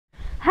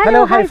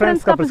Hello, hi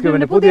friends. Couples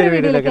Cube പുതിയൊരു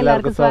വീഡിയോയിലേക്ക്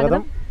എല്ലാവർക്കും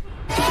സ്വാഗതം.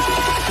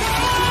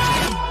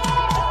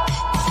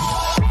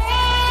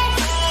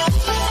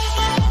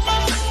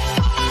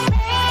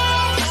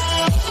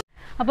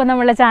 അപ്പോൾ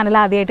നമ്മുടെ ചാനൽ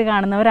ആദ്യമായിട്ട്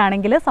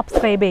കാണുന്നവരാണെങ്കിൽ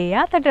സബ്സ്ക്രൈബ്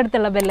ചെയ്യുക,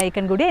 തൊട്ടടുത്തുള്ള ബെൽ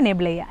ഐക്കൺ കൂടി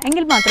എനേബിൾ ചെയ്യുക.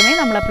 എങ്കിൽ മാത്രമേ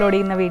നമ്മൾ അപ്ലോഡ്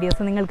ചെയ്യുന്ന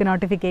വീഡിയോസ് നിങ്ങൾക്ക്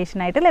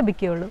നോട്ടിഫിക്കേഷനായിട്ട്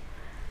ലഭിക്കുകയുള്ളൂ.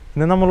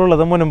 ഇന്ന്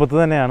നമ്മളുള്ളത് മുനമ്പത്ത്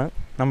തന്നെയാണ്.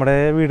 നമ്മുടെ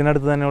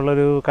വീടിനടുത്ത്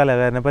തന്നെയുള്ളൊരു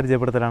കലാകാരനെ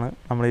പരിചയപ്പെടുത്തലാണ്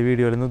നമ്മൾ ഈ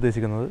വീഡിയോയിൽ നിന്ന്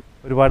ഉദ്ദേശിക്കുന്നത്.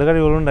 ഒരുപാട്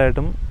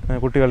കഴിവുകളുണ്ടായിട്ടും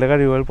കുട്ടികളുടെ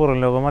കഴിവുകൾ പുറം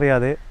ലോകം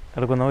അറിയാതെ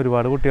എടുക്കുന്ന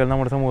ഒരുപാട് കുട്ടികൾ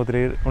നമ്മുടെ സമൂഹത്തിൽ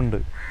ഉണ്ട്.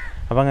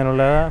 അപ്പോൾ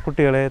അങ്ങനെയുള്ള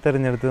കുട്ടികളെ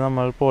തിരഞ്ഞെടുത്ത്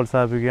നമ്മൾ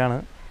പ്രോത്സാഹിപ്പിക്കുകയാണ്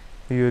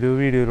ഈ ഒരു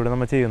വീഡിയോയിലൂടെ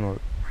നമ്മൾ ചെയ്യുന്നത്.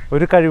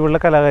 ഒരു കഴിവുള്ള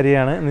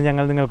കലാകാരിയാണ് ഇന്ന്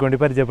ഞങ്ങൾ നിങ്ങൾക്ക് വേണ്ടി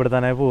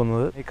പരിചയപ്പെടുത്താനായി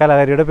പോകുന്നത്. ഈ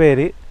കലാകാരിയുടെ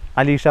പേര്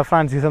അലീഷ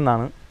ഫ്രാൻസിസ്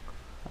എന്നാണ്.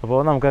 അപ്പോൾ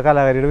നമുക്ക് ആ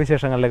കലാകാരിയുടെ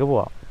വിശേഷങ്ങളിലേക്ക്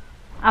പോവാം.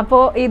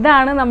 അപ്പോൾ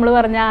ഇതാണ് നമ്മൾ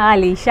പറഞ്ഞ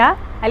അലീഷ.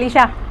 അലീഷ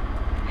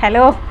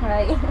ഹലോ.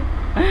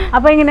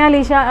 അപ്പോൾ ഇങ്ങനെ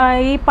അലീഷ,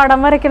 ഈ പടം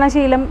വരയ്ക്കണ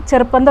ശീലം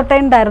ചെറുപ്പം തൊട്ടേ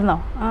ഉണ്ടായിരുന്നോ?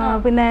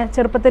 പിന്നെ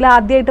ചെറുപ്പത്തിൽ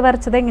ആദ്യമായിട്ട്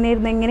വരച്ചത്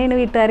എങ്ങനെയാണ്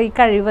വീട്ടുകാർ ഈ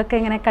കഴിവൊക്കെ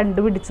എങ്ങനെ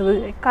കണ്ടുപിടിച്ചത്?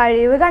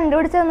 കഴിവ്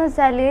കണ്ടുപിടിച്ചതെന്ന്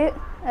വെച്ചാൽ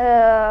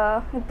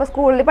ഇപ്പോൾ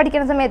സ്കൂളിൽ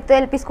പഠിക്കുന്ന സമയത്ത്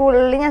LP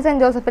സ്കൂളിൽ ഞാൻ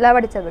സെൻറ്റ് ജോസഫിലാണ്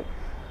പഠിച്ചത്.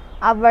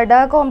 അവിടെ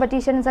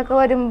കോമ്പറ്റീഷൻസ് ഒക്കെ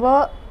വരുമ്പോൾ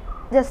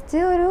ജസ്റ്റ്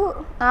ഒരു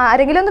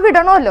ആരെങ്കിലും ഒന്ന്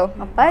വിടണമല്ലോ.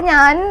 അപ്പം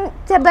ഞാൻ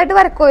ചെറുതായിട്ട്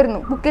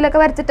വരക്കുമായിരുന്നു. ബുക്കിലൊക്കെ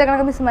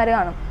വരച്ചിട്ടൊക്കെ മിസ്സുമാർ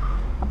കാണും.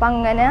 അപ്പം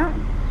അങ്ങനെ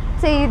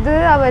ചെയ്ത്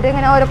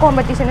അവരിങ്ങനെ ഓരോ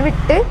കോമ്പറ്റീഷന്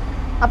വിട്ട്,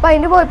 അപ്പോൾ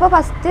അതിന് പോയപ്പോൾ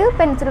ഫസ്റ്റ്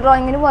പെൻസിൽ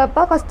ഡ്രോയിങ്ങിന്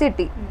പോയപ്പോൾ ഫസ്റ്റ്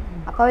കിട്ടി.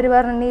 അപ്പോൾ അവർ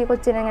പറഞ്ഞു ഈ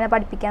കൊച്ചിനെ ഇങ്ങനെ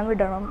പഠിപ്പിക്കാൻ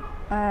വിടണം,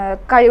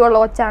 കഴിവുള്ള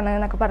കൊച്ചാണ്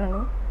എന്നൊക്കെ പറഞ്ഞു.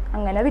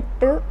 അങ്ങനെ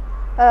വിട്ട്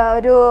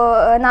ഒരു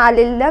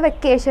 4ലെ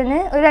വെക്കേഷന്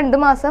ഒരു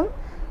 2 മാസം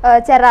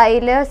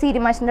ചെറായിൽ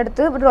സീരിമാഷിൻ്റെ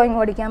അടുത്ത് ഡ്രോയിങ്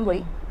പഠിക്കാൻ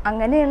പോയി.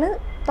 അങ്ങനെയാണ്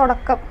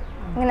തുടക്കം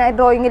ഇങ്ങനെ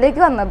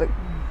ഡ്രോയിങ്ങിലേക്ക് വന്നത്.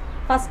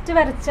 ഫസ്റ്റ്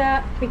വരച്ച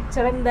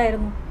പിക്ചർ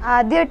എന്തായിരുന്നു?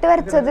 ആദ്യമായിട്ട്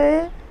വരച്ചത്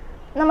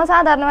നമ്മൾ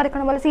സാധാരണ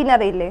വരക്കണ പോലെ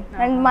സീനറി ഇല്ലേ,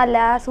 2 മല,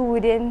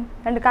 സൂര്യൻ,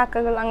 2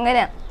 കാക്കകൾ,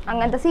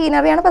 അങ്ങനത്തെ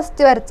സീനറിയാണ്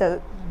ഫസ്റ്റ് വരച്ചത്.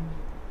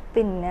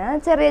 പിന്നെ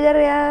ചെറിയ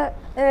ചെറിയ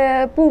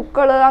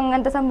പൂക്കള്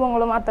അങ്ങനത്തെ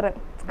സംഭവങ്ങൾ മാത്രം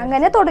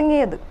അങ്ങനെ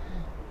തുടങ്ങിയത്.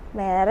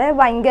 വേറെ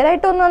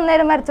ഭയങ്കരമായിട്ടൊന്നും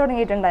അന്നേരം വരച്ചു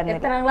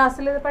തുടങ്ങിയിട്ടുണ്ടായിരുന്നില്ല. എത്രാം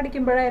ക്ലാസ്സിൽ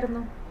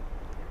പഠിക്കുമ്പോഴായിരുന്നു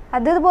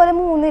അത്? ഇതുപോലെ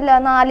 3ല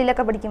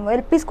 4ലൊക്കെ പഠിക്കുമ്പോൾ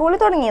LP സ്കൂളിൽ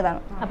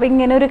തുടങ്ങിയതാണ്. അപ്പൊ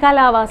ഇങ്ങനെ ഒരു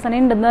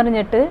കലാവാസന ഉണ്ടെന്ന്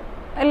പറഞ്ഞിട്ട്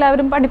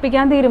എല്ലാവരും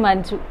പഠിപ്പിക്കാൻ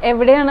തീരുമാനിച്ചു.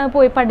 എവിടെയാണ്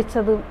പോയി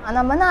പഠിച്ചത്?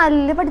 നമ്മൾ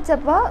 4ല്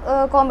പഠിച്ചപ്പോൾ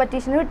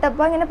കോമ്പറ്റീഷന്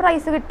വിട്ടപ്പോൾ ഇങ്ങനെ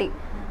പ്രൈസ് കിട്ടി.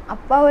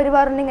 അപ്പോൾ അവർ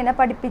പറഞ്ഞു ഇങ്ങനെ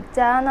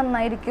പഠിപ്പിച്ചാൽ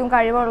നന്നായിരിക്കും,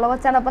 കഴിവുള്ള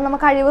കൊച്ചാണ്, അപ്പം നമ്മൾ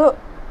കഴിവ്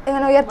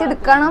ഇങ്ങനെ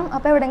ഉയർത്തിയെടുക്കണം,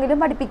 അപ്പോൾ എവിടെയെങ്കിലും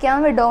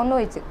പഠിപ്പിക്കാൻ വിടുമോയെന്ന്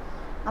ചോദിച്ചു.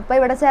 അപ്പോൾ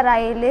ഇവിടെ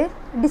ചെറായിൽ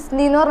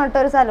ഡിസ്നി എന്ന്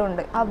പറഞ്ഞിട്ടൊരു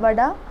സ്ഥലമുണ്ട്.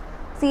 അവിടെ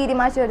സീരി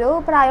മാഷ്, ഒരു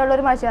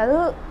പ്രായമുള്ളൊരു മാഷ്, അത്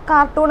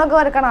കാർട്ടൂണൊക്കെ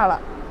വരക്കണ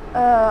ആളാണ്.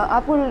 ആ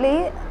പുള്ളി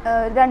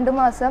 2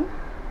 മാസം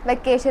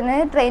വെക്കേഷന്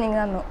ട്രെയിനിങ്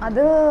തന്നു.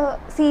 അത്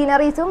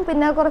സീനറീസും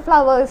പിന്നെ കുറേ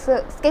ഫ്ലവേഴ്സ്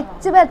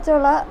സ്കെച്ച്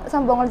വരച്ചുള്ള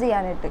സംഭവങ്ങൾ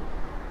ചെയ്യാനായിട്ട്.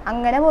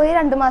 അങ്ങനെ പോയി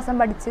 2 മാസം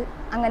പഠിച്ച്,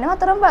 അങ്ങനെ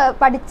മാത്രം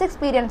പഠിച്ച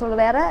എക്സ്പീരിയൻസ് ഉള്ളൂ,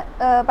 വേറെ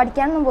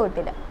പഠിക്കാനൊന്നും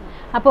പോയിട്ടില്ല.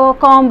 അപ്പോൾ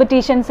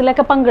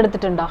കോമ്പറ്റീഷൻസിലൊക്കെ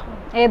പങ്കെടുത്തിട്ടുണ്ടോ?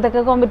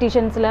 ഏതൊക്കെ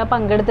കോമ്പറ്റീഷൻസിലാണ്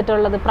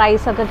പങ്കെടുത്തിട്ടുള്ളത്,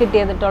 പ്രൈസൊക്കെ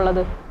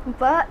കിട്ടിയിട്ടുള്ളത്?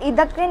 ഇപ്പോൾ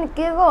ഇതൊക്കെ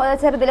എനിക്ക്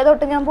ചെറുതിലെ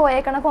തൊട്ട് ഞാൻ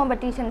പോയേക്കണ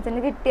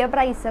കോമ്പറ്റീഷൻസിന് കിട്ടിയ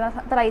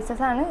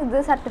പ്രൈസസ് ആണ്. ഇത്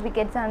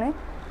സർട്ടിഫിക്കറ്റ്സ് ആണ്.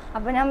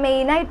 അപ്പോൾ ഞാൻ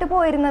മെയിനായിട്ട്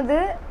പോയിരുന്നത്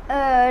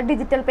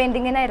ഡിജിറ്റൽ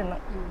പെയിൻറ്റിങ്ങിനായിരുന്നു.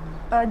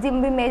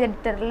 ജിംബ് ഇമേജ്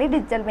എഡിറ്ററിൽ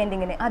ഡിജിറ്റൽ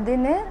പെയിൻറ്റിങ്ങിന്.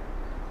 അതിന്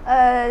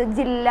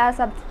ജില്ല,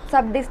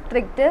 സബ്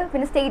ഡിസ്ട്രിക്റ്റ്,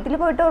 പിന്നെ സ്റ്റേറ്റിൽ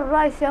പോയിട്ട് ഒരു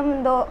പ്രാവശ്യം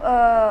എന്തോ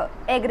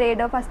A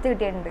ഗ്രേഡോ ഫസ്റ്റ്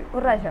കിട്ടിയിട്ടുണ്ട്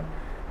ഒരു പ്രാവശ്യം.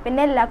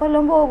 പിന്നെ എല്ലാ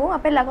കൊല്ലവും പോകും.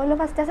 അപ്പോൾ എല്ലാ കൊല്ലവും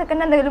ഫസ്റ്റ്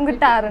സെക്കൻഡ് എന്തെങ്കിലും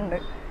കിട്ടാറുണ്ട്.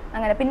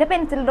 അങ്ങനെ പിന്നെ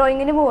പെൻസിൽ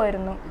ഡ്രോയിങ്ങിന്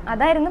പോയിരുന്നു.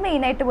 അതായിരുന്നു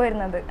മെയിനായിട്ട്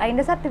പോയിരുന്നത്.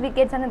 അതിൻ്റെ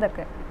സർട്ടിഫിക്കറ്റ്സ് ആണ്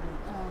ഇതൊക്കെ.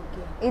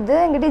 ഇത്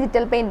എനിക്ക്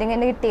ഡിജിറ്റൽ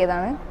പെയിൻറ്റിങ്ങിന്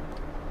കിട്ടിയതാണ്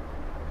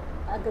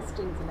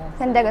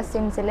സെൻറ്റ്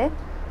അഗസ്റ്റിൻസിൽ.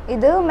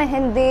 ഇത്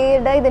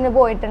മെഹന്തിയുടെ ഇതിന്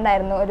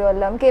പോയിട്ടുണ്ടായിരുന്നു ഒരു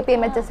കൊല്ലം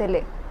KPMHSൽ.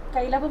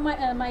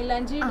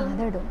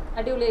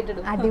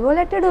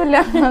 അടിപൊളിയായിട്ട് ഇടൂല,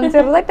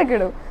 ചെറുതായിട്ടൊക്കെ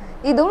ഇടും.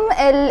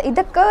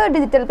 ഇതൊക്കെ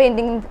ഡിജിറ്റൽ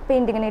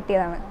പെയിന്റിങ്ങിന്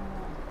കിട്ടിയതാണ്.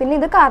 പിന്നെ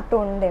ഇത്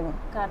കാർട്ടൂണിൻ്റെ ആണ്.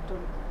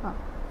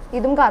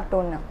 ഇതും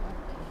കാർട്ടൂണിനാണ്.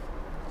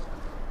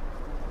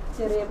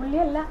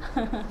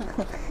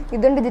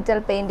 ഇതും ഡിജിറ്റൽ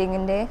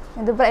പെയിന്റിങ്ങിന്റെ.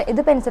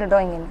 ഇത് പെൻസിൽ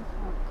ഡ്രോയിങ്ങിന്.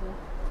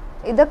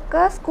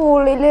 ഇതൊക്കെ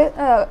സ്കൂളിൽ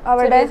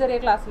അവിടെ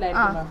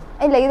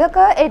ഇല്ല,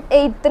 ഇതൊക്കെ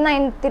 8th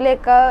 9th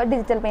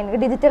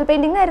ഡിജിറ്റൽ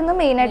പെയിന്റിംഗ് ആയിരുന്നു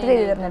മെയിനായിട്ട്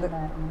ചെയ്തിരുന്നത്.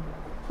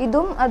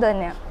 ഇതും അത്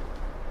തന്നെയാണ്.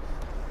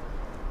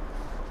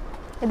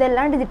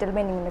 ഇതെല്ലാം ഡിജിറ്റൽ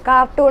പെയിന്റിങ്ങിന്.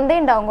 കാർട്ടൂണിന്റെ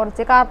ഉണ്ടാവും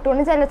കുറച്ച്.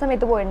 കാർട്ടൂണിന് ചില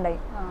സമയത്ത് പോയിട്ടുണ്ടായി.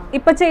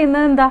 ഇപ്പൊ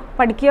ചെയ്യുന്നത് എന്താ?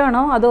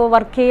 പഠിക്കുകയാണോ അതോ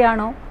വർക്ക്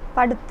ചെയ്യാണോ?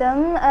 പഠിത്തം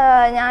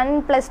ഞാൻ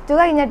 +2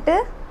 കഴിഞ്ഞിട്ട്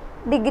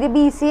ഡിഗ്രി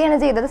BCA ആണ്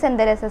ചെയ്തത്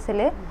സെൻറ്റ് തെരേസസിൽ.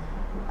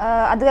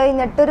 അത്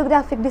കഴിഞ്ഞിട്ട് ഒരു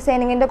ഗ്രാഫിക്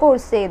ഡിസൈനിങ്ങിൻ്റെ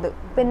കോഴ്സ് ചെയ്തു.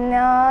 പിന്നെ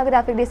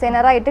ഗ്രാഫിക്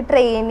ഡിസൈനറായിട്ട്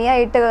ട്രെയിനി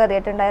ആയിട്ട്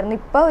കയറിയിട്ടുണ്ടായിരുന്നു.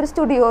 ഇപ്പോൾ ഒരു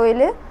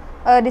സ്റ്റുഡിയോയിൽ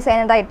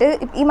ഡിസൈനറായിട്ട്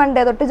ഈ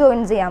മൺഡേ തൊട്ട്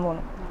ജോയിൻ ചെയ്യാൻ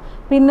പോകുന്നു.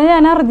 പിന്നെ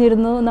ഞാൻ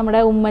അറിഞ്ഞിരുന്നു നമ്മുടെ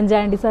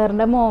ഉമ്മൻചാണ്ടി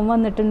സാറിൻ്റെ മോൻ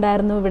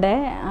വന്നിട്ടുണ്ടായിരുന്നു ഇവിടെ.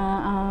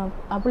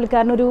 ആ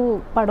പുള്ളിക്കാരനൊരു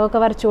പടമൊക്കെ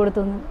വരച്ചു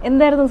കൊടുത്തു.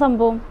 എന്തായിരുന്നു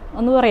സംഭവം,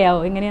 ഒന്ന് പറയാമോ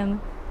എങ്ങനെയാന്ന്?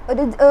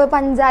 ഒരു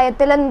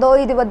പഞ്ചായത്തിൽ എന്തോ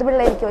 20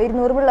 പിള്ളേർക്കോ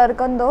 200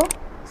 പിള്ളേർക്കോ എന്തോ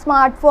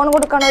സ്മാർട്ട് ഫോൺ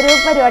കൊടുക്കണ ഒരു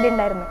പരിപാടി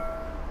ഉണ്ടായിരുന്നു.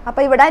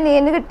 അപ്പോൾ ഇവിടെ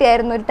അനിയന്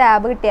കിട്ടിയായിരുന്നു, ഒരു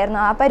ടാബ് കിട്ടിയായിരുന്നു.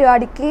 ആ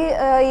പരിപാടിക്ക്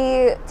ഈ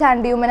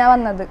ചാണ്ടിയുമ്മനാ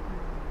വന്നത്.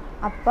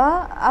 അപ്പോൾ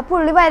ആ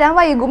പുള്ളി വരാൻ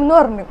വൈകും എന്ന്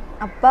പറഞ്ഞു.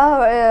 അപ്പോൾ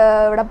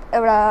ഇവിടെ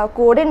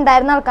കൂടെ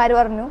ഉണ്ടായിരുന്ന ആൾക്കാർ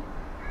പറഞ്ഞു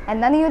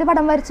എന്നാൽ നീ ഒരു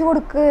പടം വരച്ച്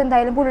കൊടുക്ക്,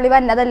 എന്തായാലും പുള്ളി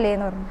വന്നതല്ലേ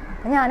എന്ന് പറഞ്ഞു.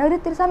 അപ്പം ഞാനൊരു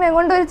ഇത്തിരി സമയം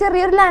കൊണ്ട് ഒരു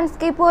ചെറിയൊരു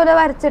ലാൻഡ്സ്കേപ്പ് പോലെ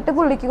വരച്ചിട്ട്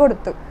പുള്ളിക്ക്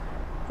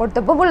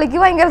കൊടുത്തപ്പോൾ പുള്ളിക്ക്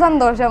ഭയങ്കര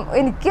സന്തോഷം.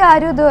 എനിക്ക്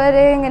ആരും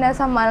ഇതുവരെ ഇങ്ങനെ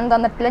സമ്മാനം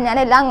തന്നിട്ടില്ല, ഞാൻ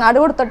എല്ലാം അങ്ങാട്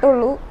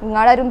കൊടുത്തിട്ടുള്ളൂ,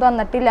 ഇങ്ങാടാരും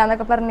തന്നിട്ടില്ല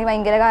എന്നൊക്കെ പറഞ്ഞ്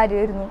ഭയങ്കര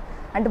കാര്യമായിരുന്നു.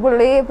 എന്നിട്ട്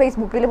പുള്ളി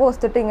ഫേസ്ബുക്കിൽ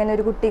പോസ്റ്റ് ഇട്ട് ഇങ്ങനെ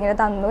ഒരു കുട്ടി ഇങ്ങനെ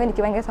തന്നു,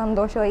 എനിക്ക് ഭയങ്കര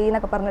സന്തോഷമായി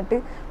എന്നൊക്കെ പറഞ്ഞിട്ട്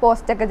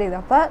പോസ്റ്റൊക്കെ ചെയ്തു.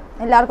 അപ്പം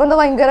എല്ലാവർക്കും എന്താ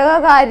ഭയങ്കര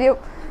കാര്യം,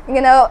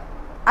 ഇങ്ങനെ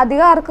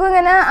അധികം ആർക്കും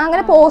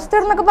അങ്ങനെ പോസ്റ്റർ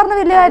എന്നൊക്കെ പറഞ്ഞ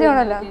വലിയ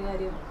കാര്യമാണല്ലോ.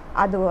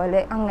 അതുപോലെ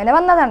അങ്ങനെ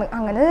വന്നതാണ്,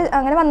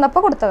 അങ്ങനെ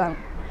വന്നപ്പോൾ കൊടുത്തതാണ്.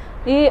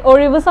 ഈ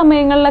ഒഴിവ്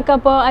സമയങ്ങളിലൊക്കെ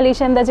അപ്പോൾ അലീഷ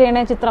എന്താ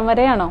ചെയ്യണേ? ചിത്രം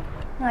വരെയാണോ?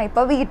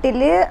 ഇപ്പോൾ വീട്ടിൽ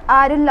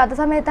ആരും ഇല്ലാത്ത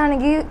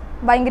സമയത്താണെങ്കിൽ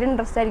ഭയങ്കര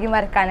ഇൻട്രസ്റ്റ് ആയിരിക്കും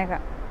വരക്കാനൊക്കെ.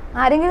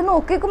 ആരെങ്കിലും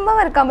നോക്കി നിൽക്കുമ്പോൾ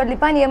വരക്കാൻ പറ്റില്ല.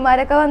 ഇപ്പം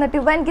അനിയന്മാരൊക്കെ വന്നിട്ട്,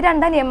 ഇപ്പം എനിക്ക്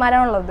 2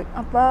 അനിയന്മാരാണുള്ളത്.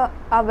 അപ്പോൾ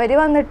അവർ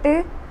വന്നിട്ട്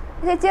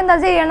ചേച്ചി എന്താ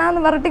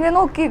ചെയ്യണമെന്ന് പറഞ്ഞിട്ട് ഇങ്ങനെ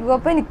നോക്കി നിൽക്കും.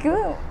 അപ്പോൾ എനിക്ക്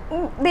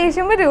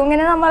ദേഷ്യം വരും,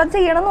 ഇങ്ങനെ നമ്മളെ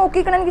ചെയ്യണം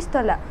നോക്കിക്കണം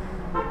എനിക്കിഷ്ടമല്ല.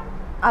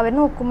 അവർ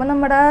നോക്കുമ്പോൾ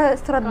നമ്മുടെ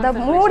ശ്രദ്ധ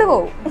മൂട്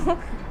പോവും.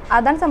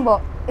 അതാണ്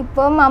സംഭവം.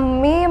 ഇപ്പോൾ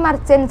മമ്മി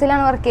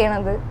മർച്ചൻസിലാണ് വർക്ക്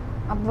ചെയ്യണത്.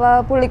 അപ്പോൾ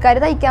പുള്ളിക്കാർ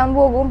തയ്ക്കാൻ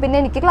പോകും. പിന്നെ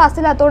എനിക്ക്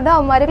ക്ലാസ്സില്ലാത്തതുകൊണ്ട്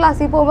അവന്മാർ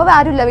ക്ലാസ്സിൽ പോകുമ്പോൾ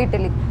ആരുമില്ല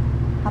വീട്ടിൽ.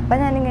 അപ്പം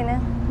ഞാനിങ്ങനെ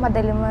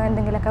മതിലും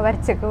എന്തെങ്കിലുമൊക്കെ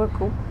വരച്ചൊക്കെ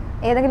വെക്കും.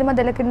 ഏതെങ്കിലും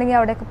മതിലൊക്കെ ഉണ്ടെങ്കിൽ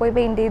അവിടെയൊക്കെ പോയി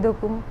പെയിൻറ്റ് ചെയ്ത്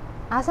വെക്കും.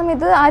 ആ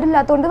സമയത്ത്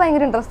ആരുമില്ലാത്തതുകൊണ്ട്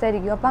ഭയങ്കര ഇൻട്രസ്റ്റ്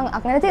ആയിരിക്കും. അപ്പം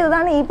അങ്ങനെ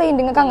ചെയ്തതാണ്, ഈ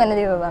പെയിൻറ്റിങ് ഒക്കെ അങ്ങനെ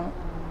ചെയ്തതാണ്.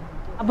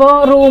 അപ്പോൾ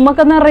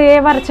റൂമൊക്കെ നിറയെ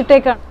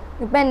വരച്ചിട്ടേക്കാണ്?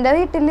 ഇപ്പം എൻ്റെ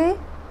വീട്ടിൽ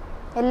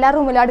എല്ലാ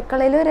റൂമിലും,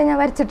 അടുക്കളയിൽ വരെ ഞാൻ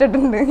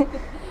വരച്ചിട്ടിട്ടുണ്ട്.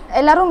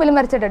 എല്ലാ റൂമിലും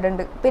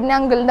വരച്ചിട്ടിട്ടുണ്ട്. പിന്നെ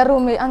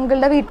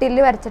അങ്കിളുടെ വീട്ടിൽ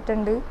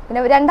വരച്ചിട്ടുണ്ട്.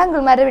 പിന്നെ 2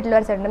 അങ്കിൾമാരുടെ വീട്ടിൽ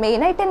വരച്ചിട്ടുണ്ട്.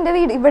 മെയിനായിട്ട് എൻ്റെ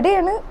വീട്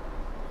ഇവിടെയാണ്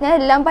ഞാൻ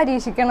എല്ലാം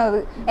പരീക്ഷിക്കണത്.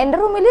 എൻ്റെ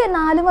റൂമിൽ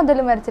 4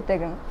 മുതലും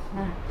വരച്ചിട്ടേക്കണം.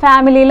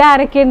 ഫാമിലിയിൽ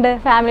ആരൊക്കെയുണ്ട്?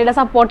 ഫാമിലിയുടെ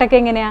സപ്പോർട്ടൊക്കെ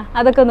എങ്ങനെയാ?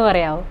 അതൊക്കെ ഒന്ന്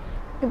പറയാമോ?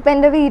 ഇപ്പം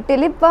എൻ്റെ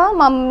വീട്ടിൽ ഇപ്പോൾ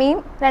മമ്മിയും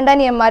 2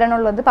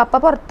 അനിയന്മാരാണുള്ളത്. പപ്പ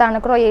പുറത്താണ്,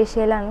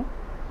 ക്രൊയേഷ്യയിലാണ്.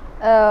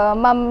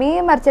 മമ്മി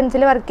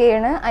മർച്ചൻസിൽ വർക്ക്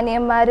ചെയ്യണ്.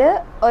 അനിയന്മാർ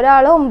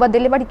ഒരാൾ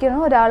 9ൽ പഠിക്കണം,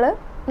 ഒരാൾ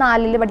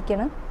 4ൽ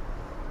പഠിക്കണം.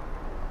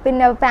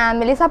 പിന്നെ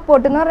ഫാമിലി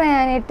സപ്പോർട്ട് എന്ന്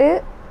പറയാനായിട്ട്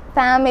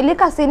ഫാമിലി,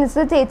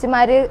 കസിൻസ്,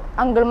 ചേച്ചിമാർ,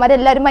 അങ്കിൾമാർ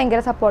എല്ലാവരും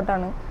ഭയങ്കര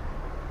സപ്പോർട്ടാണ്.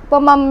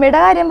 ഇപ്പോൾ മമ്മിയുടെ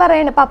കാര്യം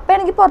പറയുന്നത്, പപ്പ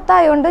എനിക്ക്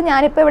പുറത്തായതുകൊണ്ട്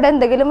ഞാനിപ്പോൾ ഇവിടെ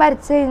എന്തെങ്കിലും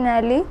വരച്ച്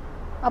കഴിഞ്ഞാൽ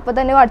അപ്പോൾ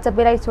തന്നെ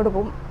വാട്സപ്പിൽ അയച്ചു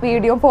കൊടുക്കും,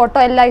 വീഡിയോ ഫോട്ടോ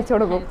എല്ലാം അയച്ചു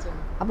കൊടുക്കും.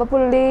 അപ്പോൾ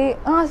പുള്ളി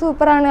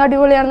സൂപ്പറാണ്,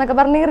 അടിപൊളിയാണെന്നൊക്കെ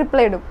പറഞ്ഞ്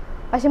റിപ്ലൈ ഇടും.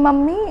 പക്ഷെ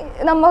മമ്മി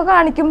നമ്മൾ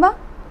കാണിക്കുമ്പോൾ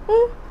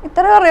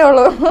ഇത്രേ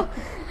പറയുള്ളൂ.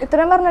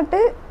 ഇത്രയും പറഞ്ഞിട്ട്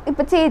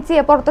ഇപ്പം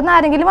ചേച്ചിയെ പുറത്തുനിന്ന്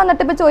ആരെങ്കിലും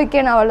വന്നിട്ട് ഇപ്പോൾ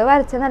ചോദിക്കണം അവൾ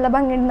വരച്ച നല്ല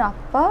ഭംഗിയുണ്ടെന്ന്,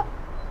 അപ്പോൾ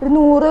ഒരു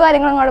 100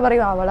 കാര്യങ്ങൾ അങ്ങോട്ട്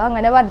പറയും. അവൾ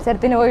അങ്ങനെ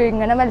മത്സരത്തിന് പോയി,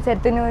 ഇങ്ങനെ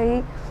മത്സരത്തിന് പോയി,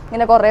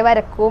 ഇങ്ങനെ കുറേ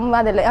വരക്കും,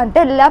 അതല്ല എന്നിട്ട്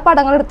എല്ലാ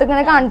പടങ്ങളും എടുത്ത്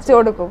ഇങ്ങനെ കാണിച്ചു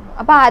കൊടുക്കും.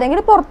 അപ്പോൾ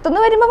ആരെങ്കിലും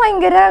പുറത്തുനിന്ന് വരുമ്പോൾ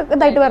ഭയങ്കര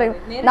ഇതായിട്ട് പറയും.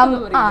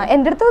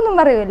 എൻ്റെ അടുത്തൊന്നും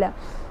പറയൂല.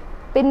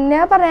 പിന്നെ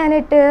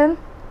പറയാനായിട്ട്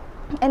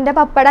എൻ്റെ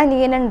പപ്പയുടെ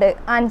അനിയനുണ്ട്,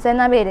 ആൻസൻ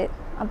എന്ന പേര്.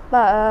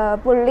 അപ്പം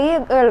പുള്ളി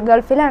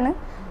ഗൾഫിലാണ്.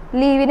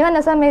 ലീവിന് വന്ന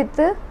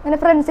സമയത്ത് ഇങ്ങനെ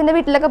ഫ്രണ്ട്സിൻ്റെ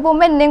വീട്ടിലൊക്കെ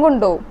പോകുമ്പോൾ എന്നെയും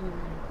കൊണ്ടുപോകും.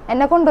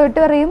 എന്നെ കൊണ്ടുപോയിട്ട്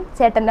പറയും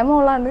ചേട്ടൻ്റെ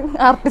മോളാണ്,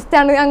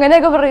 ആർട്ടിസ്റ്റാണ്,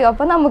 അങ്ങനെയൊക്കെ പറയും.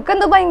 അപ്പം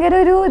നമുക്കെന്തോ ഭയങ്കര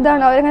ഒരു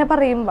ഇതാണ് അവരങ്ങനെ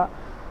പറയുമ്പോൾ.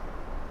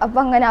 അപ്പം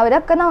അങ്ങനെ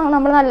അവരൊക്കെ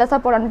നമ്മൾ നല്ല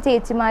സപ്പോർട്ടാണ്.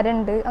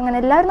 ചേച്ചിമാരുണ്ട്, അങ്ങനെ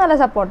എല്ലാവരും നല്ല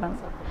സപ്പോർട്ടാണ്.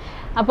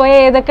 അപ്പോൾ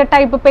ഏതൊക്കെ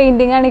ടൈപ്പ്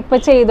പെയിൻറ്റിംഗ് ആണ് ഇപ്പോൾ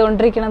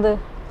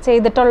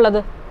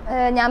ചെയ്തിട്ടുള്ളത്?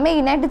 ഞാൻ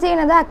മെയിനായിട്ട്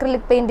ചെയ്യുന്നത്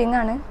അക്രിലിക് പെയിൻറ്റിംഗ്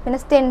ആണ്. പിന്നെ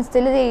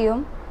സ്റ്റെൻസിൽ ചെയ്യും.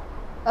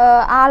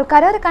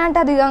 ആൾക്കാരെ വരക്കാനായിട്ട്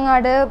അധികം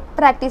അങ്ങോട്ട്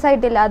പ്രാക്ടീസ്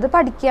ആയിട്ടില്ല, അത്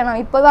പഠിക്കണം.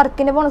 ഇപ്പോൾ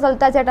വർക്കിന് പോകുന്ന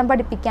സ്ഥലത്ത് ആ ചേട്ടൻ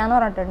പഠിപ്പിക്കാന്ന്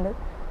പറഞ്ഞിട്ടുണ്ട്.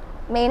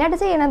 മെയിനായിട്ട്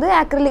ചെയ്യണത്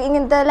അക്രിലിക്,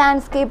 ഇങ്ങനത്തെ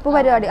ലാൻഡ്സ്കേപ്പ്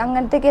പരിപാടി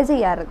അങ്ങനത്തെയൊക്കെയാണ്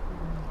ചെയ്യാറ്.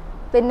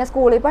 പിന്നെ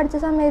സ്കൂളിൽ പഠിച്ച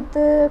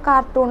സമയത്ത്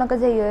കാർട്ടൂണൊക്കെ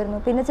ചെയ്യുമായിരുന്നു.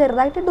 പിന്നെ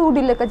ചെറുതായിട്ട്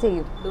ഡൂഡിലൊക്കെ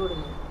ചെയ്യും.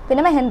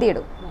 പിന്നെ മെഹന്തി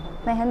ഇടും.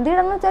 മെഹന്തി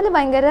ഇടുന്ന വെച്ചാൽ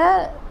ഭയങ്കര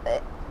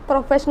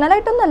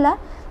പ്രൊഫഷണലായിട്ടൊന്നുമല്ല,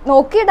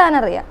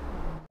 നോക്കിയിടാനറിയാം.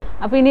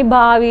 അപ്പോൾ ഇനി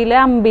ഭാവിയിലെ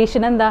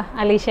അംബീഷൻ എന്താ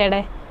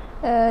അലീഷയുടെ?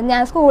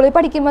 ഞാൻ സ്കൂളിൽ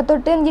പഠിക്കുമ്പോൾ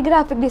തൊട്ട് എനിക്ക്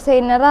ഗ്രാഫിക്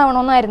ഡിസൈനർ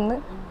ആവണമെന്നായിരുന്നു.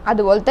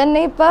 അതുപോലെ തന്നെ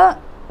ഇപ്പോൾ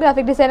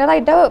ഗ്രാഫിക്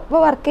ഡിസൈനറായിട്ട് ഇപ്പോൾ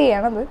വർക്ക്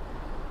ചെയ്യണത്.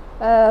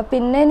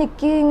 പിന്നെ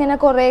എനിക്ക് ഇങ്ങനെ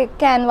കുറേ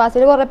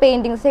ക്യാൻവാസിൽ കുറേ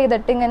പെയിൻറ്റിങ്സ്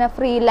ചെയ്തിട്ട് ഇങ്ങനെ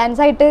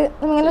ഫ്രീലാൻസ് ആയിട്ട്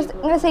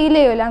ഇങ്ങനെ സെയിൽ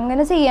ചെയ്യുമല്ലോ,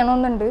 അങ്ങനെ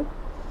ചെയ്യണമെന്നുണ്ട്.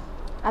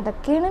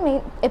 അതൊക്കെയാണ്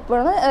മെയിൻ.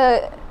 എപ്പോഴും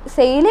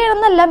സെയിൽ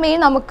ചെയ്യണമെന്നല്ല മെയിൻ,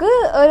 നമുക്ക്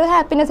ഒരു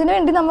ഹാപ്പിനെസ്സിന്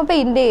വേണ്ടി നമ്മൾ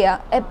പെയിൻറ്റ്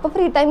ചെയ്യുക. എപ്പോൾ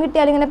ഫ്രീ ടൈം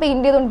കിട്ടിയാലും ഇങ്ങനെ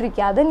പെയിൻറ്റ്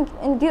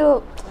ചെയ്തുകൊണ്ടിരിക്കുക.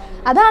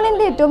 അതാണ്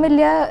എൻ്റെ ഏറ്റവും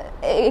വലിയ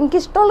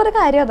എനിക്കിഷ്ടമുള്ളൊരു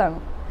കാര്യം, അതാണ്.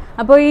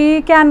 അപ്പോൾ ഈ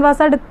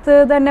ക്യാൻവാസ് അടുത്ത്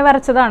തന്നെ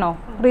വരച്ചതാണോ?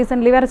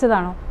 റീസെൻ്റ്ലി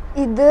വരച്ചതാണോ?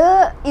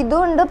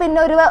 ഇതുണ്ട്. പിന്നെ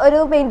ഒരു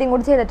പെയിൻറ്റിങ്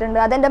കൂടി ചെയ്തിട്ടുണ്ട്.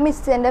 അതെൻ്റെ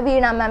മിസ്സിൻ്റെ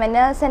വീണ മാം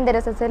എന്നെ സെൻറ്റ്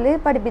തെരേസസിൽ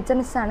പഠിപ്പിച്ച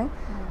മിസ്സാണ്.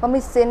 അപ്പോൾ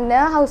മിസ്സിൻ്റെ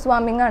ഹൗസ്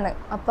വാമിംഗ് ആണ്.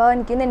 അപ്പോൾ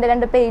എനിക്ക് നിൻ്റെ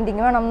 2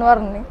 പെയിൻറ്റിങ് വേണം എന്ന്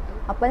പറഞ്ഞ്,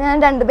 അപ്പോൾ ഞാൻ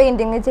 2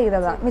 പെയിൻറ്റിങ്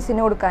ചെയ്തതാണ്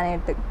മിസ്സിന്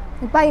കൊടുക്കാനായിട്ട്.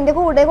 ഇപ്പം അതിൻ്റെ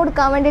കൂടെ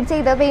കൊടുക്കാൻ വേണ്ടിയിട്ട്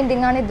ചെയ്ത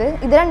പെയിൻറ്റിങ് ആണ് ഇത്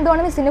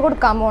 2മാണ് മിസ്സിന്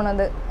കൊടുക്കാൻ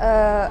പോകുന്നത്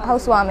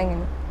ഹൗസ്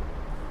വാമിങ്ങിന്.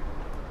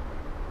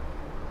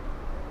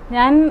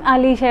 ഞാൻ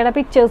അലീഷയുടെ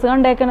പിക്ചേഴ്സ്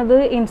കണ്ടേക്കണത്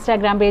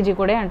ഇൻസ്റ്റാഗ്രാം പേജിൽ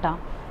കൂടെയാണ് കേട്ടോ.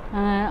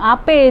 ആ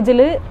പേജിൽ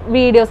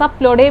വീഡിയോസ്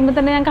അപ്ലോഡ് ചെയ്യുമ്പോൾ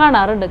തന്നെ ഞാൻ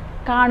കാണാറുണ്ട്.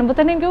 കാണുമ്പോൾ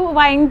തന്നെ എനിക്ക്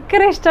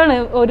ഭയങ്കര ഇഷ്ടമാണ്.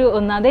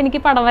 ഒന്നാമത് എനിക്ക്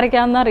പടം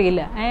വരയ്ക്കാമെന്ന്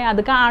അറിയില്ല. അത്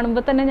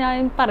കാണുമ്പോൾ തന്നെ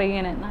ഞാൻ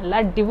പറയുകയാണ് നല്ല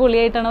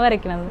അടിപൊളിയായിട്ടാണ്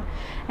വരയ്ക്കുന്നത്.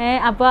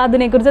 അപ്പോൾ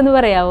അതിനെക്കുറിച്ച് ഒന്ന്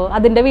പറയാമോ?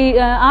 അതിൻ്റെ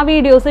ആ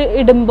വീഡിയോസ്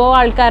ഇടുമ്പോൾ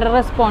ആൾക്കാരുടെ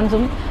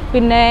റെസ്പോൺസും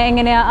പിന്നെ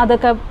എങ്ങനെയാണ്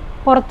അതൊക്കെ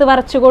പുറത്ത്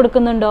വരച്ച്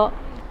കൊടുക്കുന്നുണ്ടോ?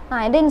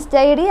 എൻ്റെ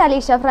insta I D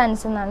Alisha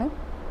France എന്നാണ്.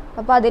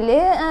 അപ്പോൾ അതിൽ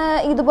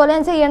ഇതുപോലെ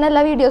ഞാൻ ചെയ്യണ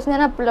എല്ലാ വീഡിയോസും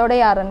ഞാൻ അപ്ലോഡ്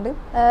ചെയ്യാറുണ്ട്.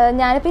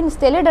 ഞാനിപ്പോൾ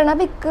ഇൻസ്റ്റയിൽ ഇടണ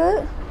പിക്ക്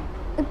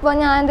ഇപ്പോൾ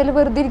ഞാൻ എന്തെങ്കിലും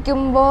വെറുതെ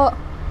ഇരിക്കുമ്പോൾ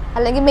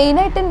അല്ലെങ്കിൽ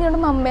മെയിനായിട്ട് എന്നോട്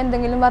മമ്മ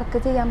എന്തെങ്കിലും വർക്ക്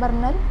ചെയ്യാൻ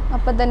പറഞ്ഞാൽ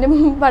അപ്പം തന്നെ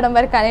പടം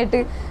വരക്കാനായിട്ട്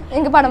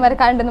എനിക്ക് പടം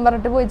വരക്കാനുണ്ടെന്ന്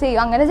പറഞ്ഞിട്ട് പോയി ചെയ്യും.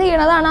 അങ്ങനെ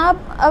ചെയ്യണതാണ്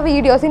ആ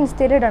വീഡിയോസ്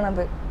ഇൻസ്റ്റയിൽ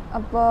ഇടണത്.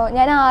 അപ്പോൾ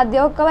ഞാൻ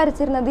ആദ്യമൊക്കെ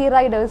വരച്ചിരുന്നത് ഈ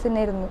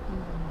റൈഡേഴ്സിനായിരുന്നു.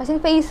 പക്ഷേ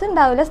ഫേസ്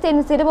ഉണ്ടാവില്ല,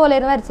 സ്റ്റെൻസിൽ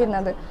പോലെയായിരുന്നു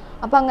വരച്ചിരുന്നത്.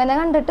 അപ്പോൾ അങ്ങനെ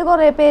കണ്ടിട്ട്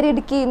കുറേ പേര്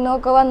ഇടുക്കിയിൽ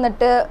നിന്നൊക്കെ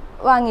വന്നിട്ട്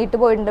വാങ്ങിയിട്ട്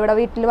പോയിട്ടുണ്ട്. ഇവിടെ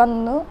വീട്ടിൽ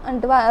വന്നു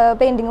എന്നിട്ട്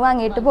പെയിൻറ്റിങ്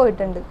വാങ്ങിയിട്ട്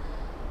പോയിട്ടുണ്ട്.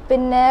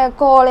 പിന്നെ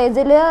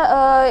കോളേജിൽ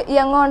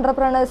യങ്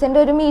ഓൺട്രപ്രണേഴ്സിൻ്റെ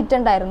ഒരു മീറ്റ്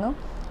ഉണ്ടായിരുന്നു.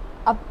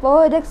 അപ്പോൾ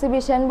ഒരു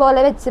എക്സിബിഷൻ പോലെ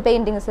വെച്ച്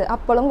പെയിൻറ്റിങ്സ്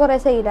അപ്പോഴും കുറേ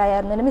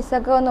സെയിലായിരുന്നു. എൻ്റെ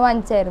മിസ്സൊക്കെ വന്ന്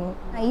വാങ്ങിച്ചായിരുന്നു.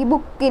 ഈ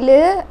ബുക്കിൽ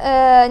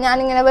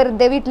ഞാനിങ്ങനെ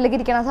വെറുതെ വീട്ടിലേക്ക്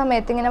ഇരിക്കണ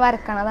സമയത്ത് ഇങ്ങനെ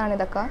വരക്കണതാണ്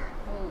ഇതൊക്കെ.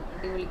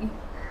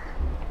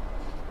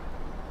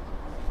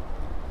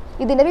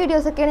 ഇതിൻ്റെ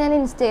വീഡിയോസൊക്കെയാണ് ഞാൻ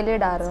ഇൻസ്റ്റയിൽ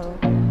ഇടാറുള്ളത്.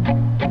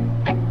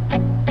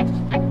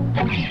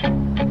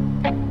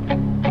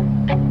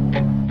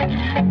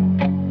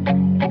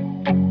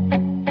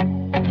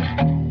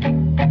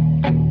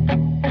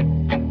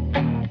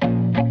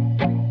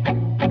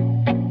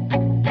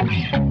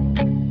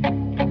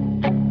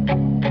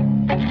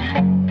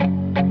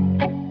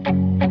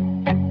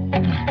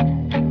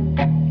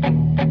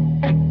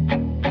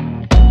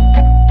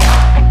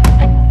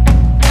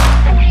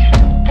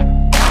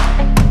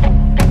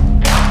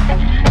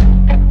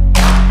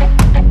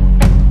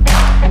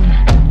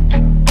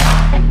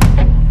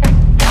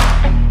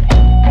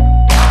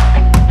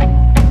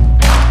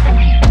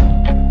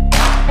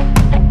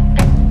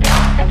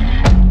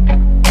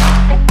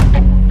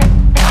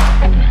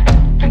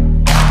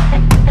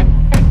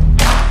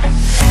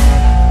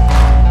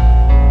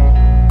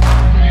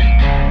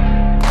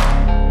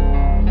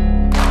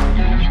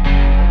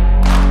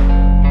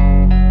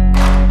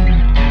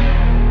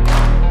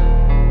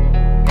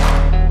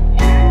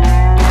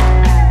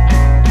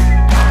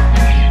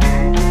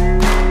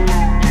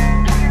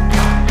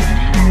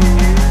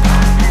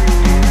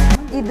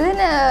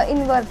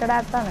 ഇൻവേർട്ടഡ്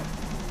ആർത്താണ്.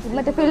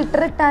 മറ്റേ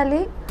ഫിൽറ്റർ ഇട്ടാൽ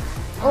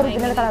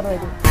ഒറിജിനൽ കളർ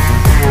വരും.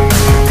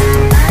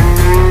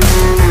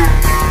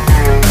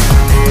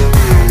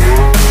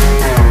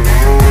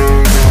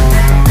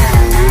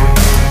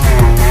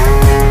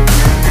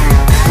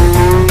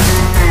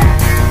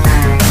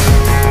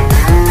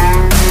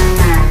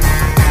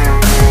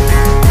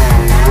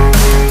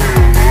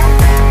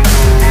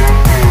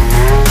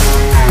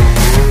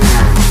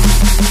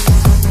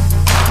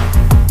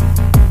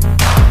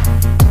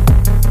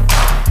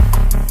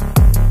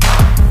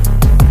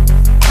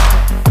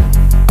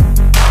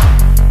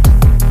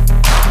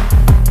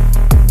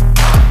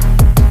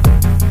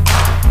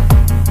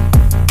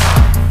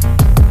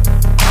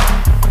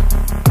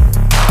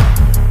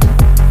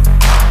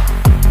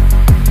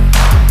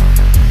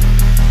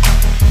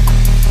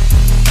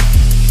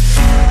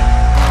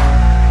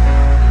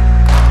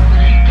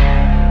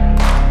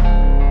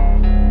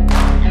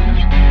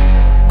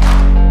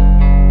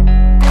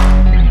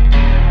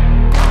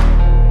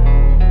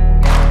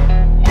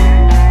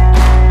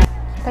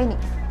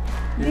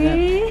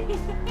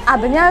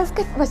 അത് ഞാൻ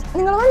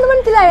നിങ്ങൾ വന്ന്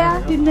മനസ്സിലായ.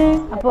 പിന്നെ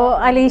അപ്പോൾ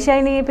അലീഷ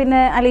ഇനി പിന്നെ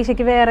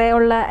അലീഷയ്ക്ക് വേറെ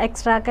ഉള്ള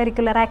എക്സ്ട്രാ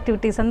കരിക്കുലർ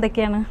ആക്ടിവിറ്റീസ്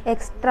എന്തൊക്കെയാണ്?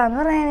 എക്സ്ട്രാ എന്ന്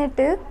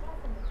പറയാനായിട്ട്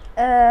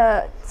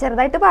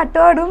ചെറുതായിട്ട് പാട്ട്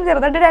പാടും,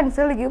 ചെറുതായിട്ട് ഡാൻസ്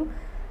കളിക്കും.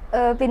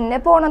 പിന്നെ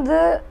പോണത്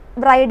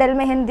ബ്രൈഡൽ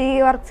മെഹന്തി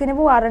വർക്ക്സിന്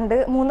പോവാറുണ്ട്.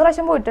 3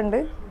 പ്രാവശ്യം പോയിട്ടുണ്ട്.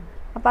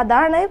 അപ്പം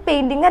അതാണ്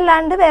പെയിന്റിങ്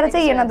അല്ലാണ്ട് വേറെ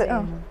ചെയ്യണത്.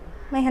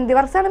 മെഹന്തി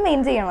വർക്ക്സ് ആണ്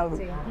മെയിൻ ചെയ്യണത്.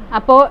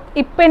 അപ്പോൾ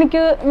ഇപ്പം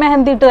എനിക്ക്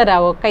മെഹന്തി ഇട്ട്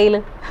തരാമോ കയ്യിൽ?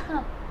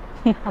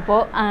 അപ്പോൾ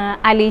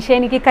അലീഷ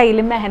എനിക്ക് കയ്യിൽ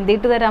മെഹന്തി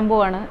ഇട്ട് തരാൻ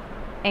പോവാണ്.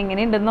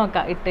 എങ്ങനെയുണ്ടെന്ന്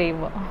നോക്കാം ഇട്ട്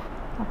കഴിയുമ്പോൾ.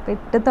 അപ്പം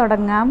ഇട്ട്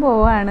തുടങ്ങാൻ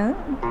പോവാണ്.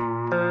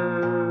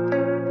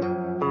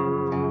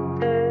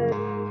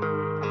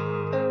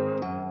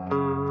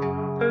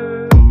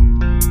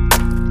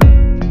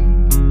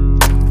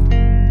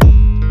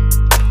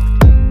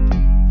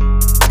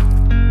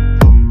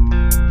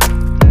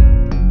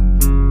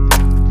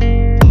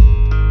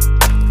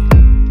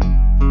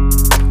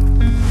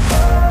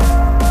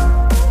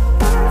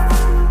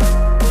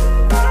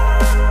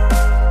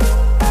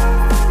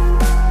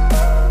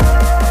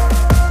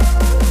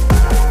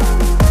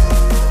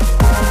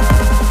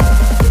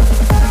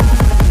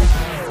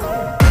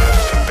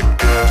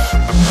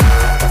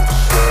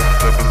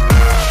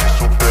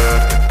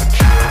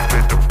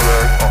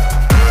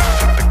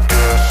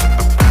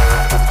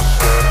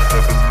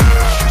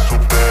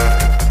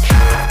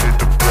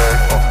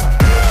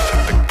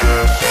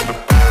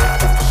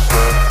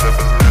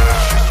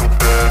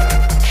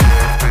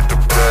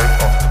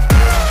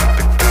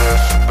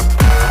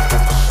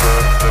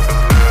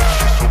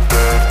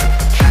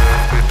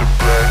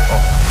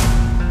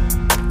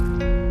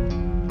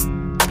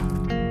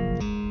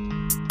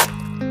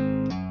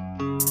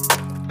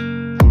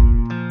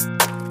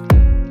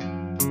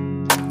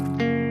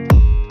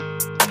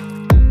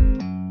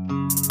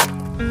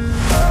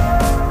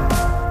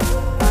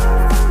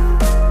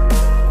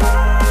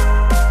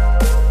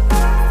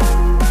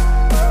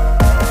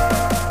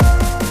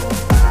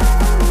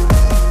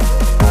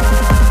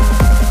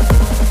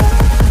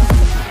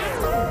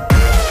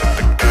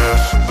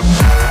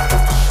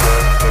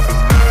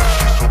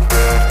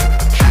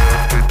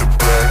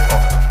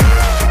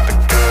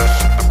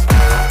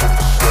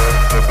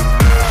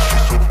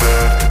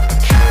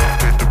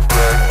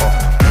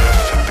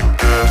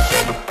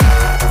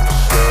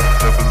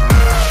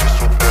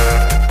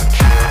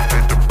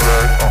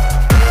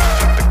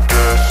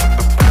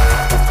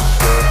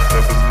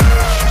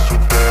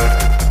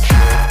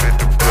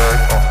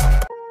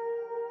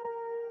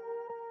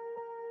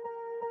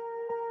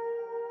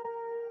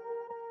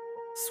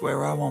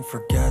 Swear I won't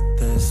forget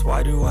this,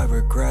 why do I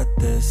regret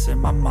this? In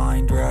my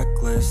mind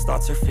reckless,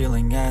 thoughts are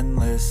feeling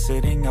endless.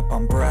 Sitting up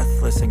I'm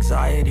breathless,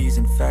 anxiety's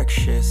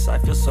infectious. I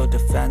feel so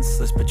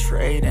defenseless,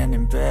 betrayed and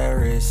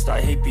embarrassed. I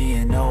hate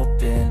being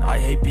open, I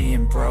hate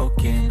being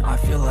broken. I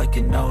feel like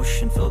an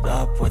ocean filled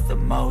up with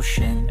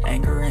emotion.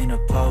 Anger ain't a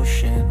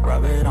potion,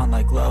 rub it on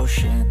like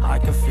lotion. I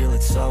can feel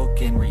it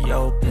soaking,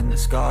 reopen, the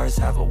scars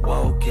have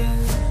awoken.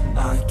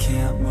 I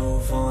can't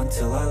move on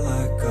till I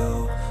let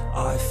go.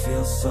 I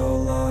feel so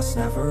lost,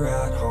 never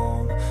at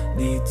home.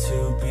 Need to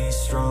be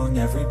strong,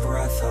 every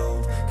breath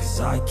hold. Cause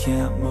I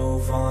can't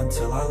move on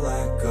till I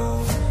let go.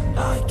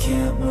 I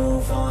can't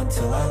move on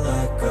till I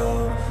let go.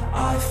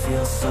 I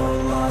feel so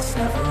lost,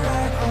 never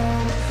at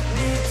home.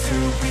 Need to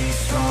be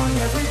strong,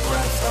 every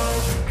breath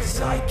hold. Cause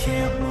I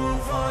can't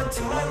move on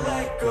till I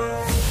let go.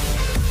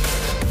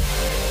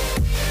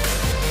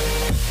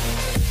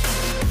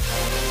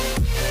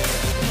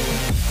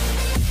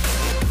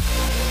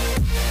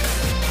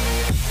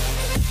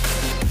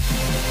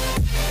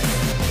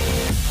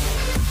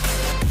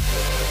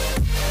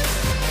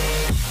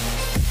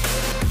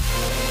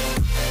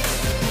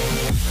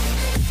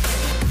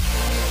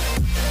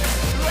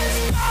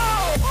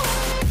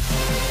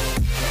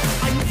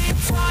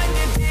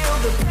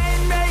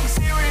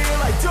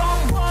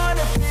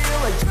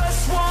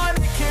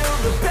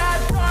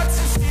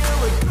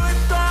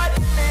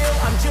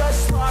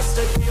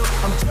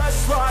 I'm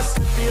just lost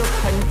to feel.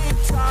 I need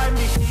time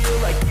to heal.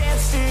 I can't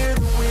steer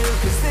the wheel,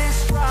 cause this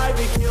drive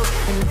it kills.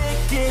 And it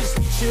gives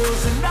me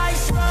chills. A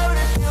nice road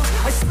it feels.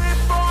 I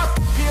slip off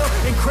the peel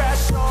and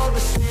crash all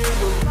the steel.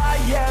 Will I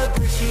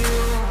ever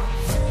heal?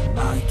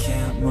 I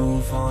can't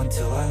move on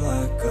till I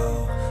let go.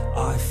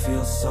 I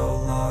feel so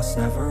lost,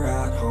 never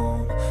at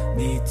home.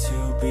 Need to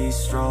be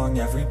strong,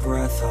 every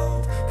breath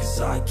hold. Cause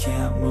I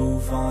can't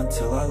move on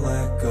till I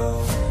let go.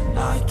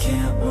 I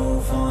can't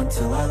move on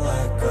till I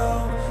let go.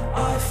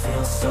 I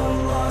feel so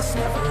lost,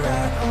 never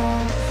at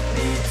home.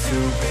 Need to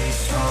be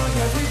strong,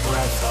 every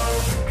breath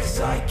hold. Cause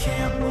I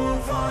can't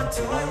move on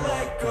till I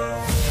let go.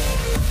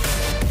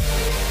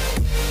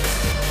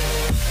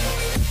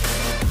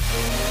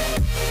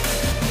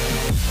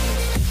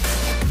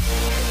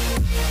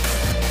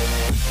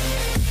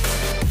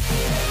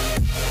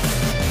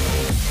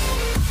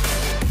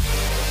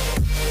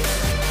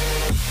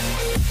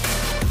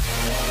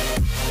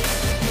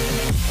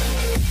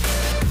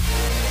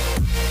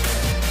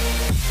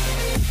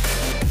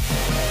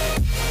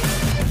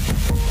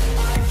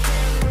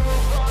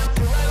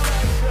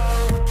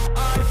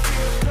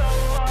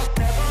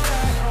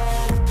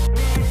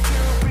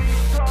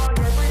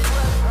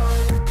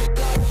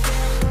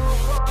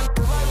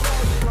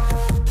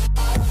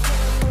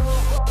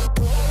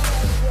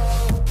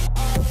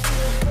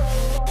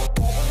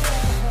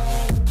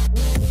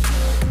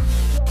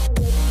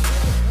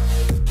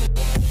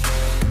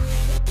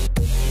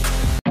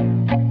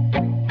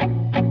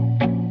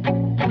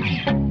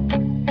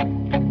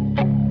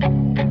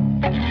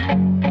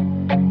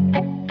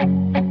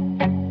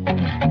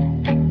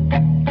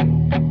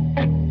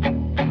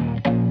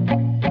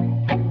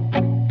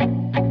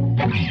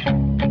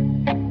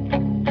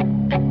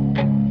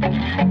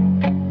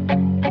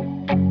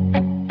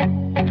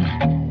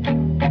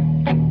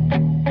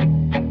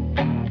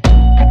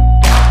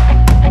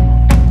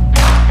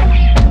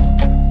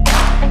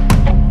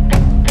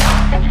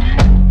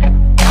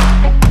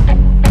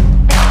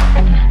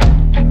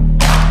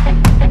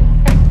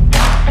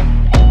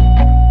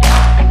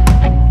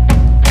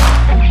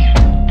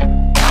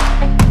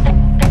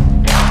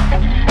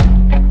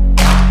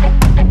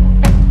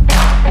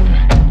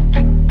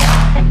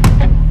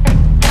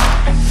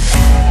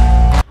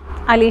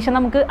 Alisha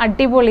നമുക്ക്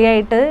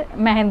അടിപൊളിയായിട്ട്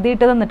മെഹന്തി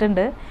ഇട്ട്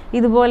തന്നിട്ടുണ്ട്.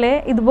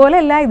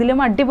 ഇതുപോലെയല്ല, ഇതിലും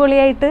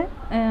അടിപൊളിയായിട്ട്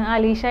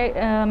അലീഷ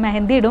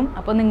മെഹന്തി ഇടും.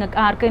 അപ്പോൾ നിങ്ങൾക്ക്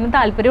ആർക്കെങ്കിലും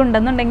താല്പര്യം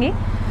ഉണ്ടെന്നുണ്ടെങ്കിൽ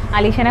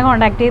അലീഷനെ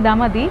കോൺടാക്ട് ചെയ്താൽ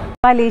മതി.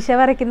 അലീഷ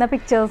വരയ്ക്കുന്ന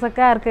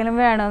പിക്ചേഴ്സൊക്കെ ആർക്കെങ്കിലും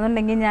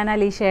വേണമെന്നുണ്ടെങ്കിൽ ഞാൻ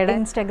അലീഷയുടെ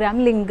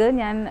ഇൻസ്റ്റാഗ്രാം ലിങ്ക്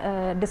ഞാൻ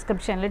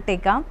ഡിസ്ക്രിപ്ഷനിൽ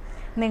ഇട്ടേക്കാം.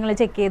 നിങ്ങൾ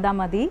ചെക്ക് ചെയ്താൽ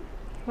മതി.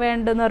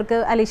 വേണ്ടുന്നവർക്ക്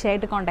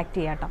അലീഷയായിട്ട് കോൺടാക്ട്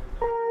ചെയ്യാം കേട്ടോ.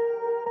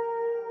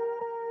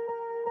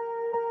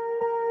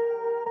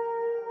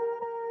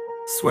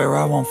 Swear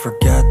I won't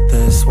forget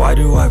this, why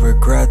do I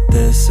regret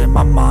this? In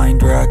my mind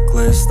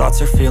reckless, thoughts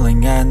are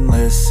feeling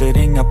endless.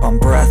 Sitting up I'm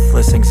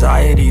breathless,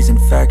 anxiety's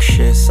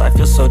infectious. I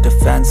feel so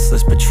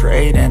defenseless,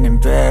 betrayed and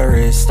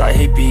embarrassed. I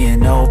hate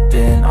being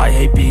open, I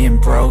hate being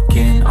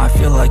broken. I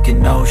feel like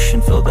an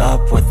ocean filled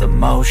up with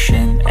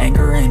emotion.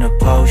 Anger ain't a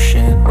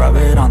potion, rub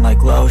it on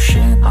like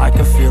lotion. I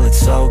can feel it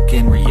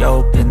soaking,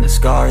 reopen, the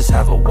scars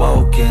have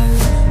awoken.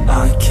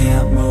 I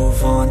can't move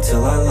on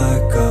till I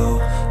let go.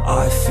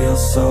 I feel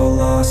so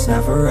lost,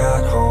 never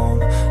at home.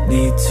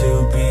 Need to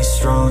be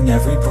strong,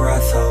 every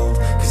breath hold.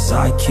 Cause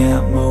I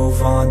can't move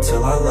on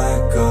till I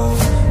let go.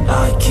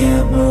 I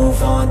can't move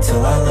on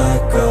till I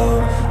let go.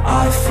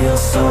 I feel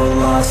so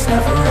lost,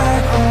 never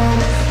at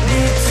home.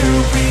 Need to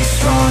be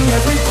strong,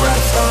 every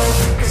breath hold.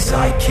 Cause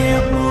I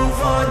can't move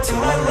on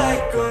till I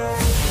let go.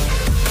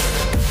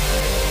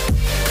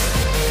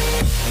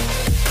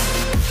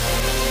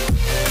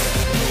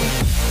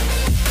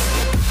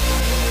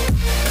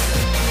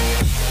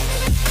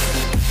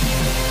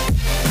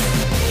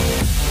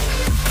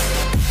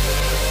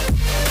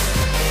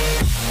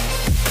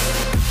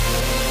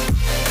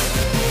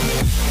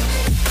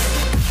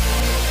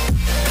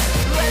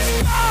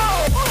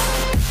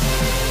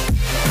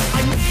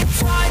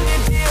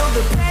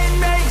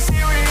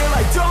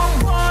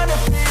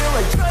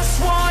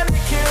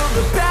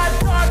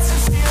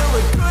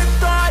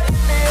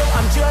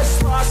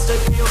 lost, I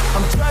feel,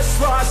 I'm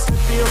just lost, I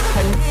feel,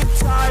 I need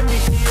time to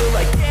heal,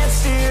 I can't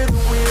steer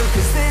the wheel,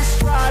 cause this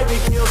drive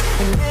it kills,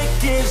 and it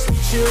gives me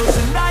chills,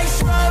 a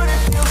nice road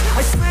it feels,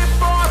 I slip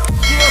off the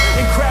hill,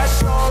 and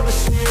crash all the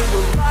steel,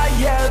 will I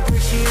ever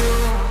heal?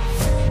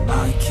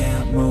 I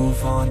can't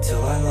move on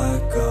till I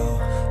let go.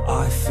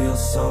 I feel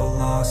so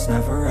lost,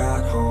 never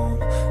at home.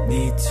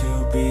 Need to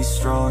be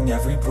strong,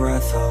 every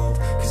breath hold,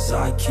 cause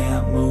I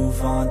can't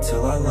move on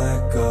till I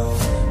let go.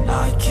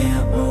 I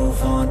can't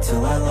move on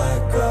till I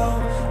let go.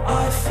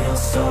 I feel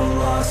so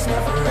lost,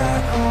 never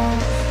at home.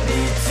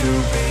 Need to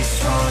be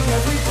strong,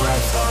 every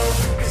breath hold,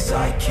 cause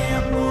I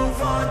can't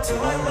move on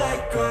till I let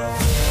go.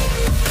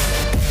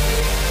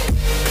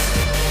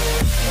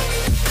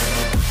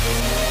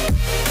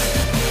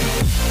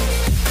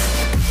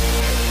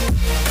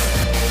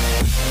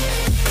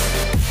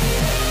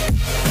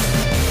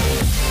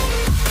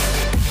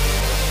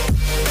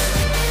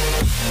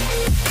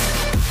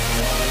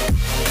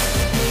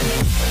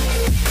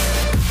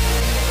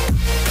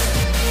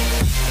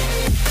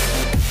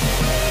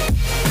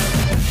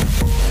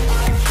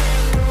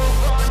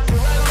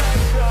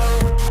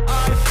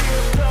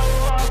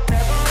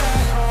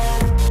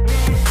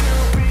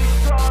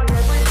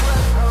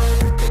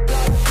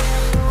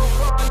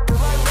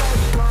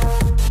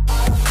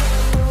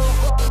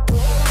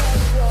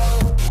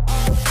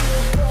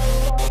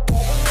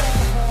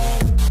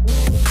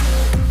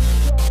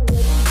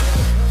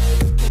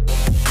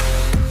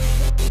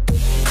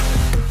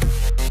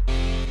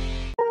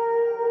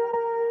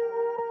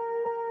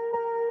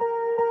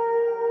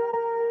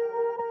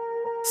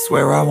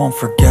 Swear I won't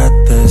forget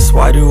this,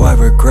 why do I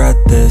regret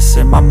this?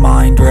 In my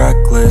mind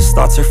reckless,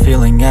 thoughts are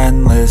feeling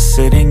endless.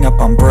 Sitting up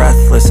I'm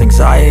breathless,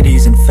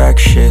 anxiety's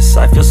infectious.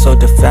 I feel so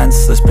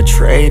defenseless,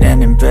 betrayed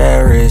and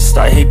embarrassed.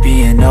 I hate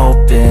being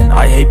open,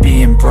 I hate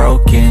being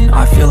broken.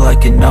 I feel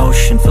like an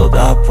ocean filled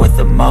up with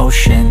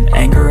emotion.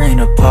 Anger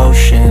ain't a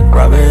potion,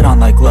 rub it on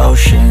like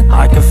lotion.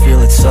 I can feel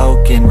it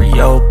soaking,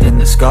 reopen,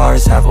 the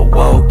scars have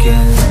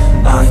awoken.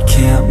 I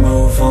can't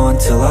move on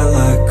till I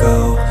let go.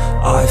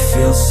 I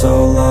feel so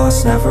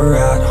lost, never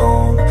at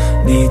home.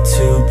 Need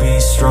to be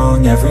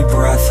strong, every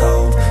breath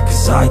hold,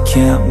 cause I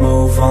can't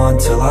move on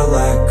till I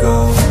let go.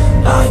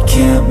 I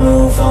can't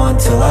move on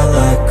till I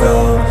let go.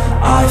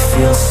 I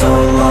feel so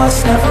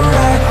lost, never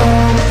at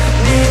home.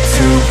 Need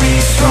to be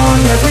strong,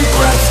 every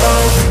breath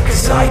hold,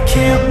 cause I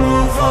can't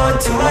move on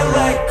till I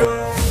let go.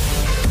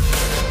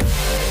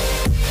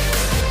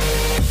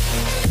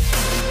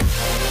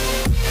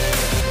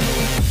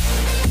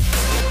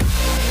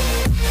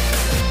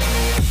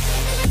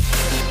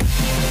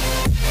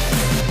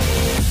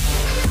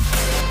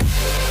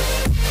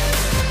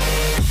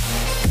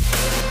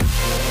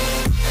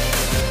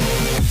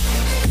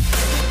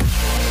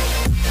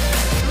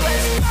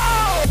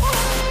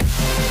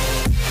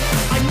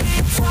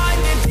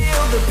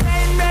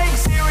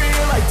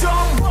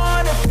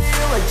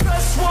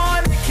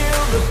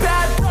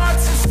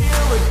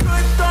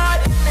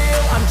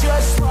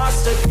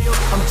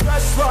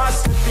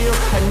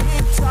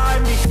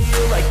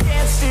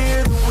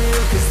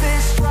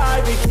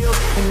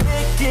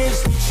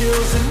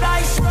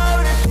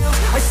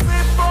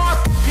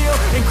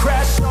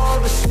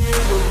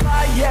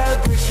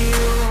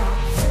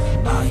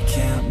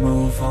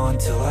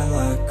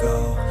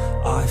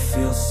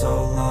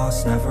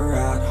 Never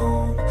at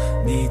home.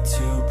 Need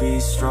to be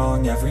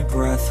strong, every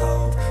breath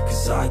hold,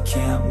 cause I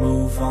can't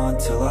move on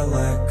till I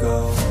let go.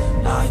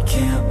 I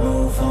can't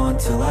move on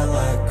till I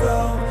let go.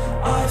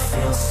 I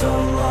feel so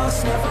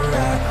lost, never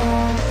at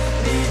home.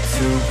 Need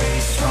to be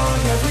strong,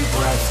 every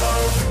breath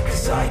hold,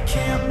 cause I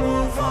can't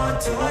move on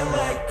till I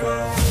let go.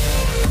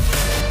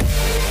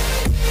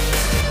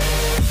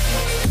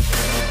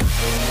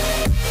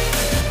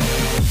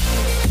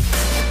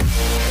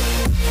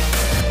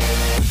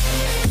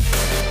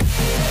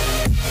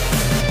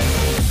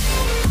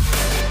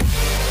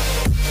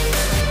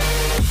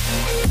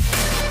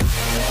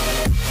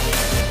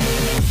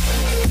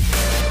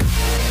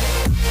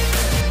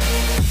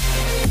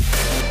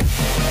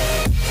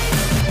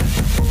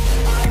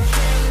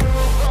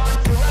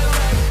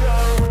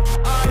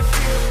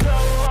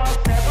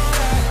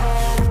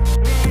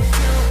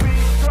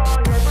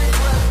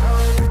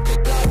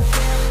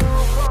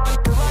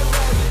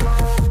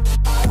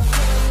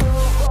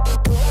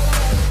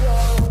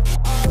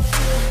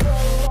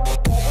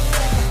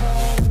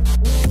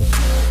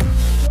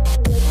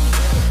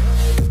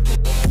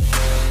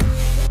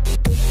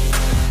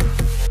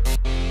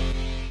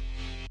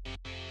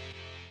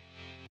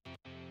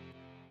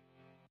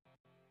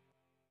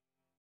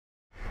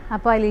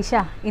 അപ്പോൾ അലീഷ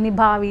ഇനി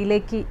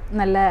ഭാവിയിലേക്ക്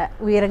നല്ല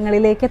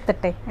ഉയരങ്ങളിലേക്ക്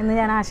എത്തട്ടെ എന്ന്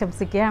ഞാൻ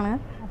ആശംസിക്കുകയാണ്.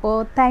 അപ്പോൾ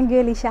താങ്ക് യു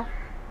അലീഷ.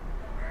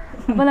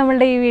 അപ്പോൾ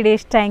നമ്മളുടെ ഈ വീഡിയോ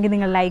ഇഷ്ടമായെങ്കിൽ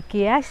നിങ്ങൾ ലൈക്ക്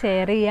ചെയ്യുക,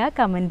 ഷെയർ ചെയ്യുക,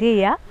 കമൻറ്റ്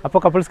ചെയ്യുക.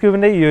 അപ്പോൾ കപ്പിൾസ്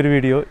ക്യൂബിൻ്റെ ഈ ഒരു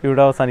വീഡിയോ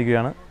ഇവിടെ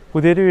അവസാനിക്കുകയാണ്.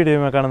 പുതിയൊരു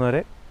വീഡിയോയുമായി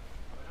കാണുന്നവരെ